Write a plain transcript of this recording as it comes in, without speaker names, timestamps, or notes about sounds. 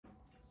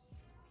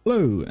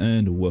Hello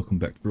and welcome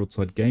back to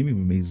Broadside Gaming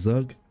with me,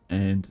 Zug,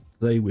 and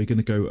today we're going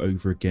to go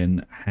over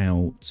again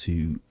how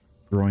to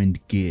grind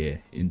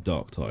gear in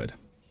Darktide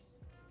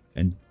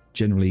and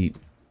generally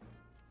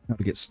how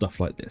to get stuff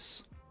like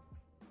this.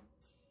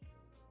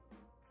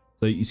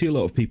 So you see a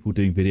lot of people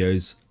doing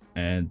videos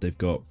and they've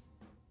got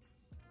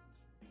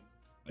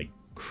like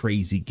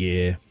crazy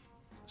gear,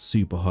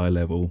 super high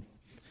level,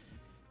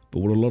 but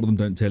what a lot of them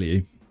don't tell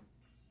you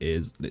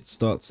is that it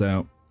starts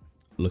out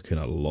looking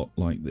a lot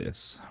like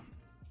this.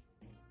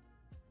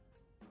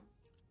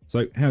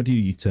 So how do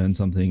you turn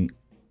something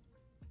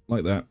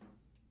like that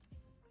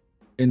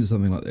into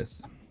something like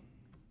this?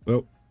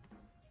 Well,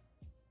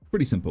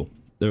 pretty simple.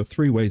 There are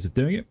three ways of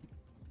doing it,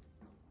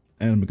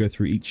 and I'm going to go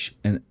through each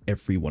and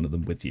every one of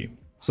them with you.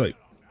 So,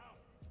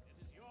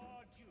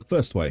 the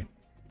first way,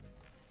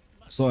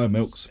 Sire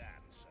Milk's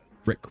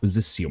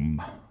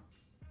Requisition.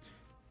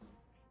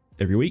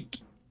 Every week,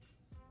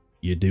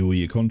 you do all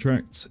your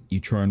contracts, you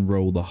try and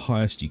roll the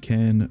highest you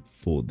can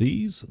for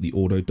these, the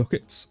auto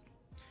dockets,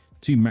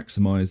 to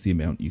maximize the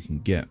amount you can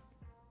get.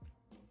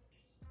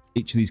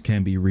 Each of these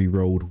can be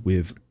re-rolled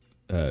with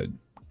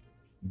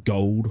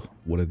gold,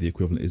 whatever the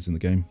equivalent is in the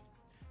game,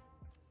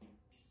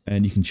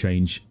 and you can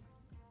change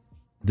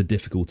the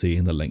difficulty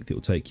and the length it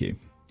will take you.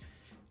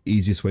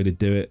 Easiest way to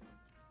do it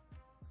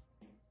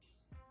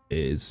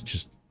is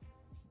just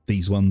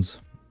these ones.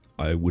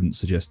 I wouldn't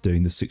suggest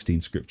doing the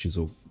 16 scriptures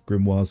or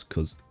grimoires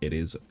because it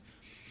is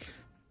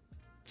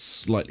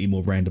slightly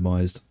more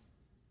randomized.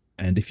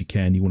 And if you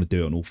can, you want to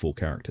do it on all 4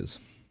 characters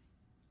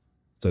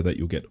so that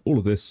you'll get all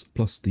of this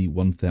plus the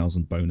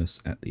 1000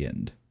 bonus at the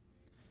end.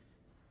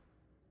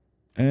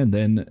 And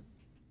then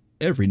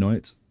every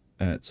night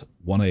at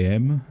 1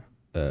 AM,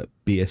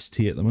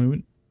 BST at the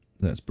moment,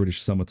 that's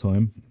British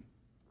summertime,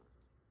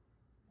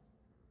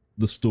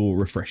 the store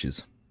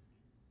refreshes.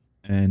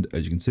 And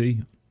as you can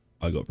see,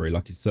 I got very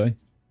lucky today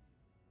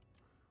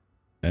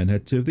and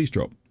had 2 of these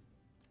drop.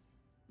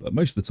 But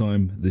most of the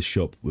time, this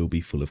shop will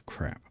be full of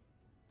crap.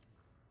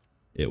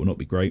 It will not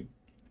be great,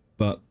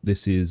 but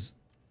this is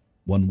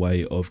one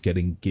way of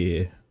getting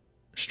gear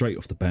straight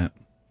off the bat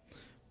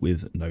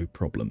with no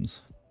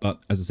problems. But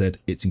as I said,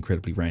 it's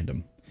incredibly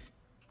random,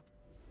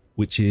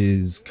 which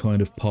is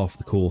kind of par for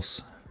the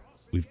course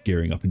with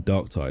gearing up in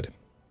Darktide.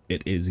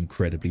 It is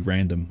incredibly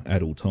random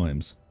at all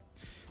times.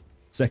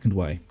 Second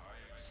way,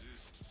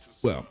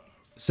 well,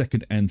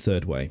 second and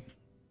third way,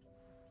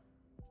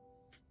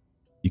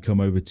 you come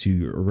over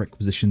to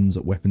Requisitions,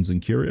 Weapons and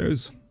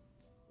Curios.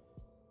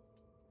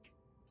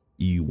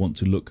 You want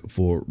to look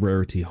for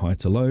rarity high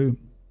to low,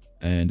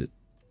 and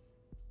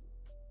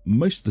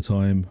most of the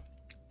time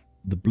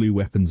the blue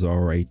weapons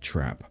are a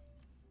trap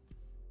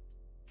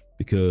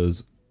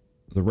because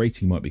the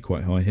rating might be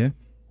quite high here,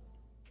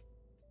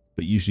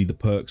 but usually the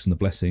perks and the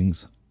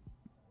blessings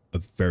are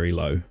very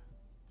low.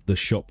 The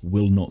shop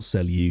will not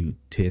sell you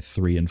tier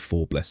 3 and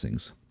 4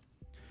 blessings.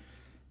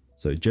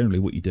 So generally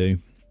what you do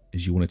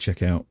is you want to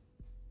check out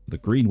the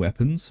green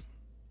weapons,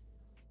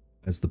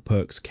 as the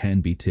perks can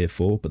be tier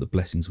 4, but the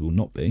blessings will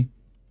not be.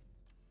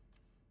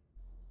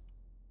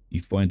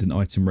 You find an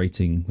item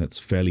rating that's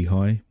fairly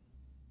high.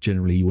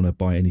 Generally, you want to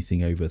buy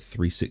anything over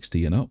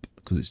 360 and up,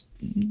 because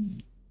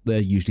they're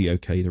usually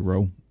okay to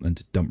roll and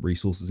to dump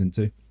resources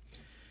into.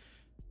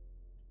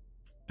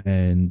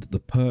 And the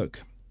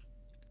perk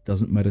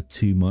doesn't matter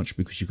too much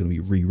because you're going to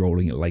be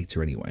re-rolling it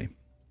later anyway.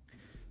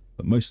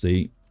 But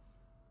mostly,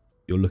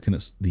 you're looking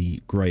at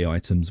the grey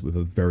items with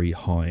a very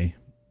high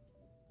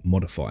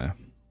modifier.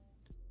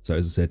 So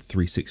as I said,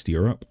 360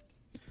 or up.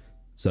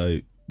 So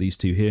these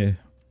 2 here,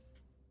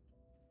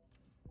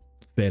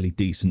 fairly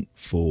decent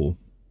for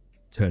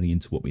turning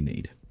into what we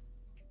need.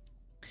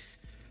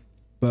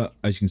 But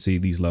as you can see,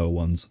 these lower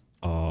ones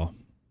are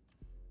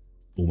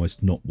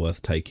almost not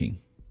worth taking.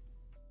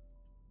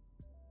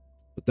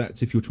 But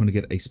that's if you're trying to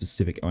get a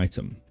specific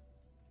item.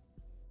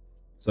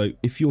 So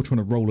if you're trying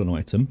to roll an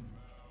item,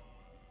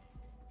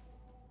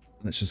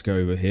 let's just go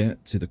over here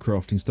to the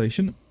crafting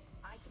station.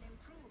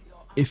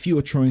 If you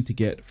are trying to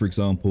get, for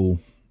example,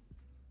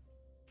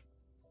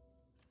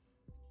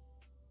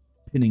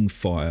 Pinning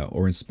Fire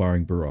or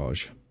Inspiring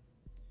Barrage,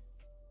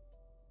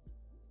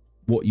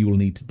 what you will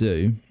need to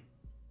do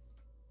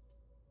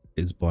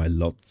is buy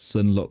lots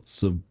and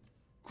lots of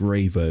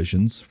grey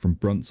versions from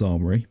Brunt's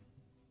Armory,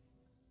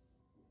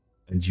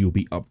 and you'll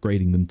be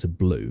upgrading them to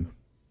blue,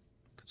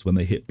 because when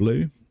they hit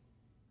blue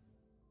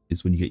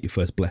is when you get your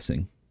first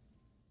blessing,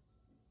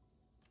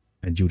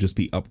 and you'll just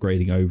be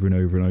upgrading over and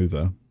over and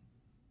over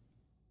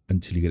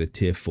until you get a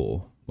tier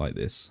 4 like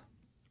this.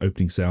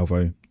 Opening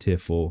salvo, tier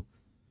 4.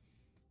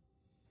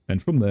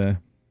 And from there,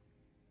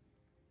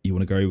 you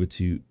want to go over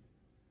to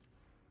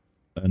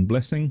earn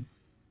blessing.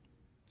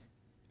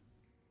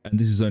 And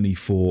this is only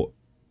for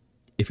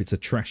if it's a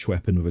trash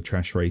weapon with a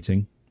trash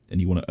rating and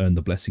you want to earn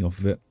the blessing off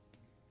of it.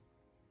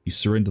 You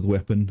surrender the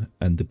weapon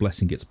and the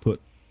blessing gets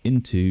put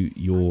into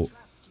your,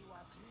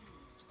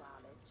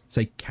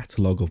 say,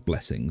 catalogue of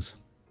blessings.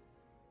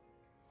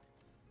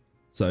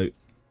 So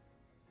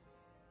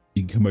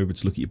you can come over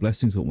to look at your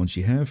blessings once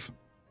you have,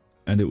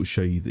 and it will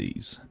show you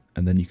these,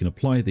 and then you can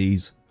apply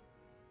these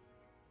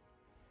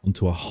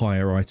onto a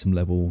higher item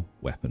level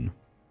weapon.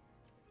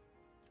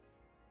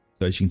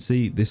 So as you can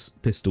see, this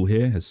pistol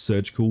here has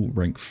surgical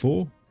rank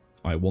 4.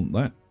 I want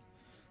that,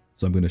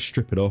 so I'm going to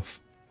strip it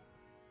off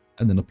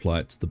and then apply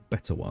it to the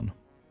better one.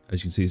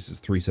 As you can see, this is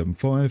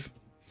 375.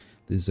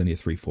 This is only a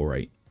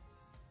 348.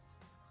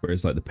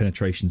 Whereas like the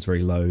penetration is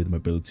very low, the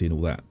mobility and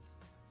all that.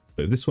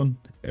 But with this one,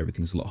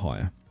 everything's a lot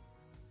higher.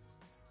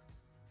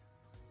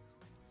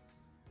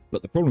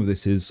 But the problem with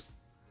this is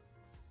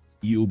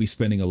you'll be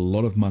spending a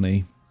lot of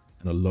money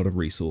and a lot of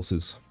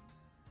resources.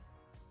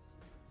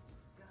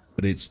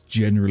 But it's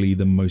generally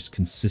the most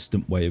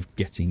consistent way of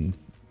getting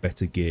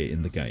better gear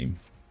in the game.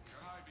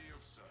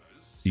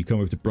 So you come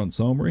over to Brunt's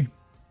Armory,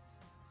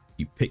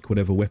 you pick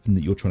whatever weapon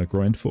that you're trying to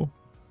grind for,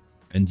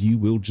 and you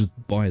will just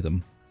buy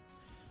them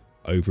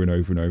over and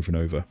over and over and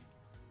over.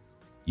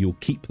 You'll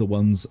keep the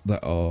ones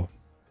that are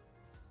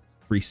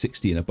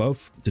 360 and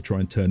above to try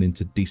and turn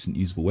into decent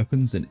usable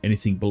weapons, and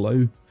anything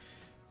below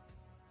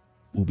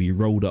will be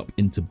rolled up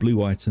into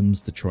blue items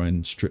to try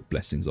and strip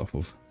blessings off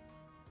of.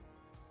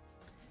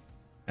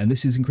 And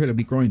this is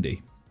incredibly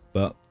grindy,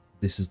 but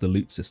this is the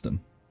loot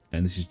system,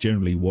 and this is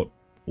generally what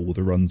all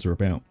the runs are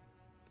about.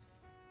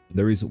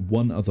 There is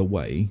one other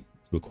way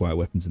to acquire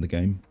weapons in the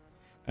game,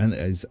 and that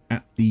is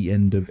at the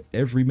end of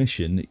every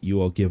mission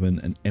you are given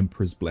an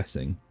Emperor's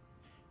Blessing.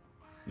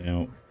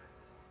 Now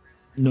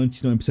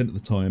 99% of the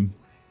time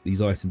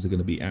these items are going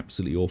to be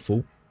absolutely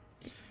awful.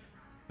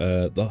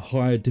 The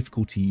higher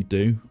difficulty you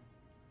do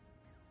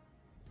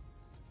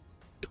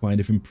kind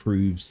of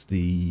improves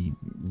the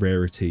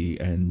rarity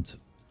and,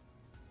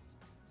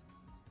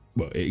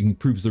 well, it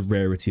improves the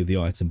rarity of the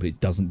item, but it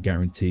doesn't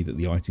guarantee that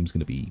the item's going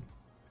to be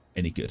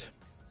any good.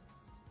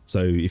 So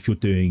if you're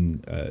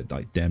doing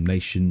like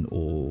Damnation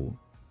or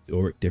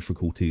Auric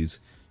difficulties,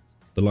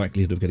 the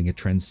likelihood of getting a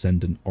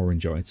Transcendent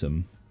orange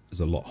item is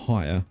a lot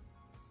higher,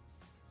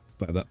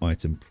 but that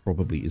item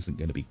probably isn't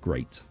going to be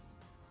great.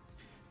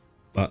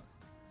 But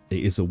it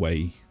is a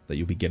way that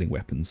you'll be getting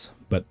weapons.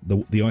 But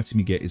the item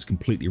you get is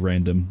completely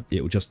random.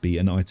 It will just be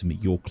an item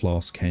that your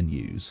class can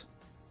use.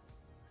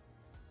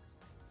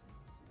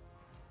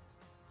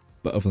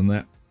 But other than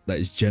that, that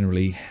is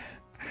generally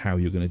how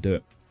you're going to do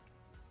it.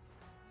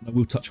 I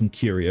will touch on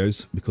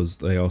curios because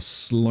they are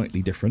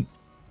slightly different.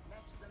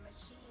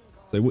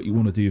 So what you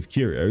want to do with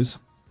curios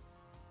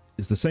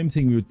is the same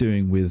thing we were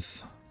doing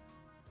with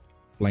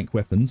blank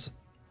weapons,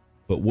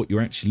 but what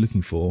you're actually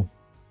looking for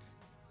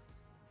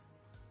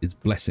is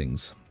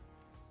blessings.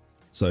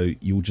 So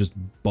you'll just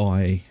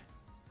buy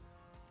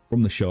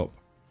from the shop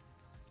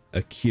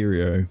a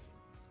curio,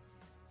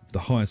 the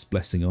highest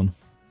blessing on,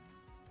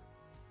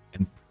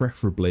 and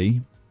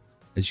preferably,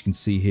 as you can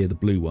see here, the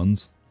blue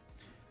ones,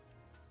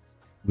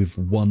 with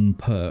one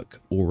perk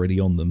already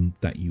on them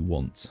that you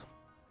want.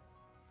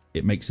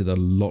 It makes it a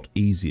lot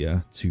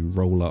easier to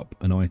roll up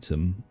an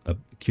item, a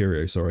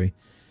curio, sorry,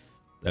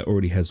 that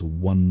already has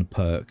one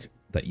perk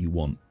that you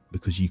want,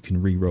 because you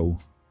can re-roll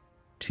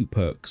 2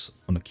 perks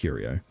on a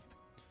curio.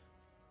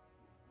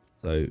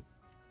 So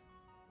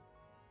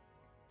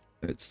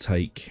let's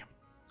take,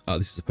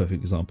 this is a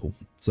perfect example.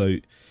 So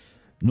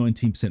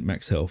 19%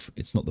 max health,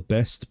 it's not the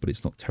best, but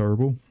it's not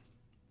terrible.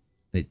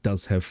 It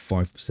does have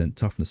 5%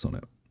 toughness on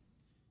it,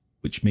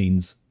 which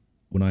means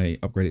when I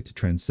upgrade it to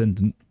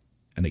Transcendent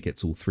and it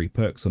gets all 3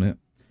 perks on it,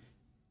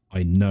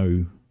 I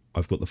know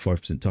I've got the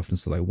 5%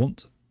 toughness that I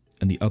want,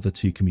 and the other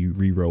 2 can be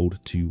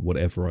re-rolled to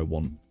whatever I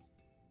want.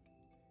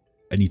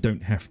 And you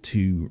don't have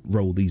to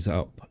roll these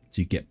up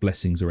to get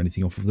blessings or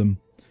anything off of them.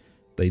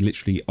 They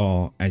literally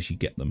are as you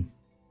get them.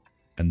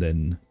 And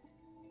then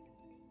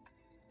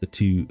the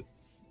 2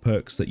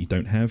 perks that you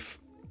don't have,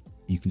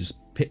 you can just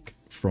pick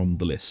from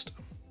the list.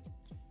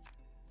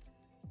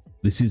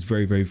 This is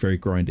very, very, very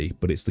grindy,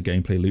 but it's the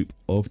gameplay loop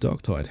of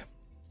Darktide.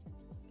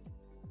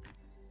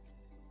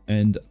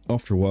 And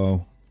after a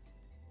while,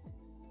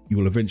 you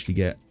will eventually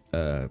get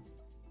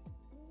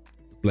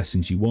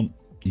blessings you want.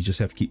 You just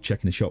have to keep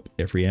checking the shop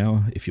every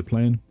hour if you're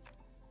playing.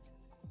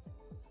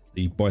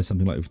 You buy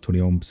something like with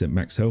 21%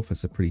 max health,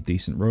 that's a pretty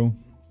decent roll.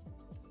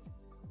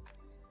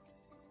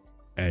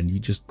 And you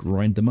just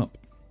grind them up.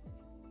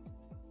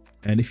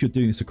 And if you're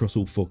doing this across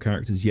all 4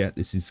 characters, yeah,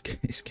 it's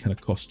going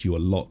to cost you a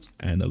lot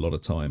and a lot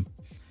of time.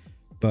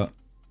 But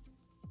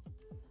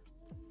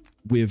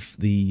with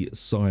the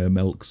Sire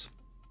Melk's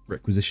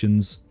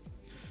requisitions,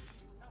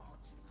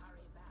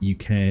 you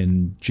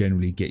can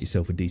generally get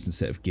yourself a decent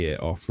set of gear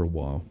after a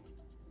while.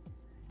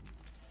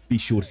 Be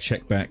sure to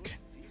check back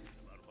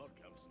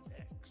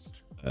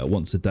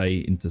once a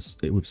day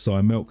with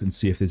Sire Melk and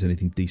see if there's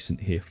anything decent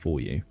here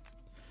for you.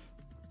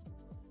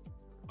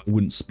 I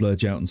wouldn't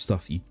splurge out on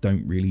stuff that you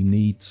don't really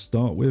need to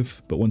start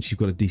with, but once you've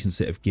got a decent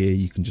set of gear,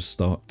 you can just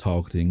start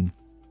targeting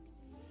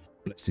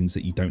blessings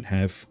that you don't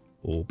have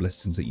or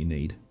blessings that you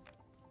need.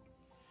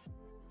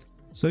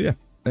 So yeah,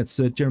 that's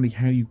generally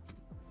how you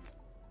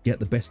get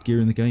the best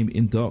gear in the game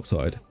in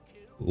Darktide.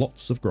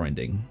 Lots of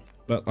grinding,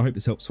 but I hope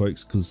this helps,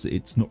 folks, because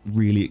it's not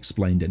really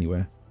explained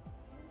anywhere.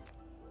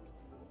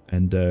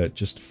 And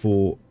just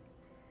for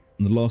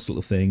the last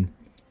little thing,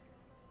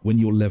 when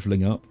you're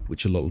leveling up,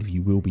 which a lot of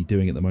you will be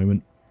doing at the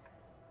moment,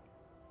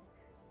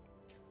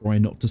 try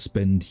not to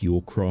spend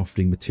your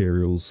crafting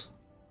materials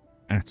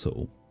at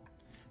all.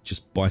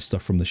 Just buy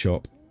stuff from the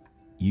shop,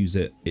 use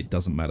it, it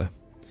doesn't matter.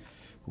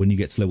 When you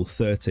get to level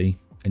 30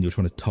 and you're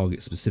trying to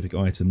target specific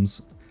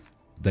items,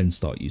 then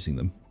start using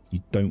them.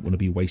 You don't want to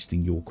be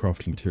wasting your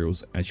crafting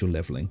materials as you're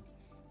leveling.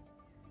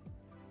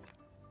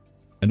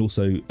 And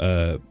also,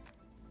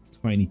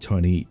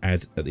 tiny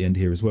ad at the end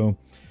here as well.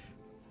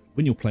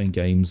 When you're playing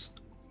games,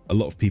 a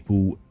lot of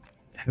people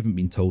haven't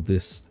been told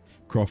this.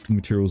 Crafting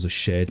materials are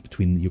shared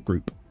between your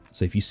group.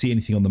 So if you see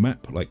anything on the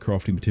map, like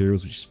crafting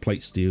materials, which is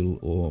plate steel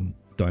or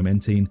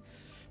diamantine,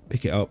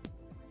 pick it up.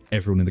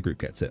 Everyone in the group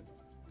gets it.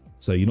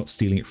 So you're not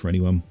stealing it from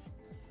anyone.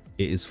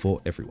 It is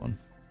for everyone.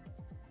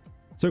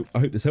 So I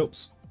hope this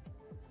helps.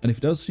 And if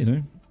it does, you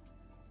know,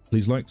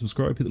 please like,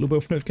 subscribe, hit the little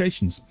bell for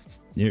notifications.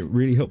 It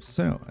really helps us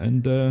out.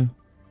 And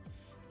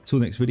till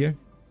the next video,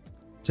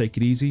 take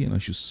it easy and I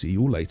shall see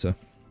you all later.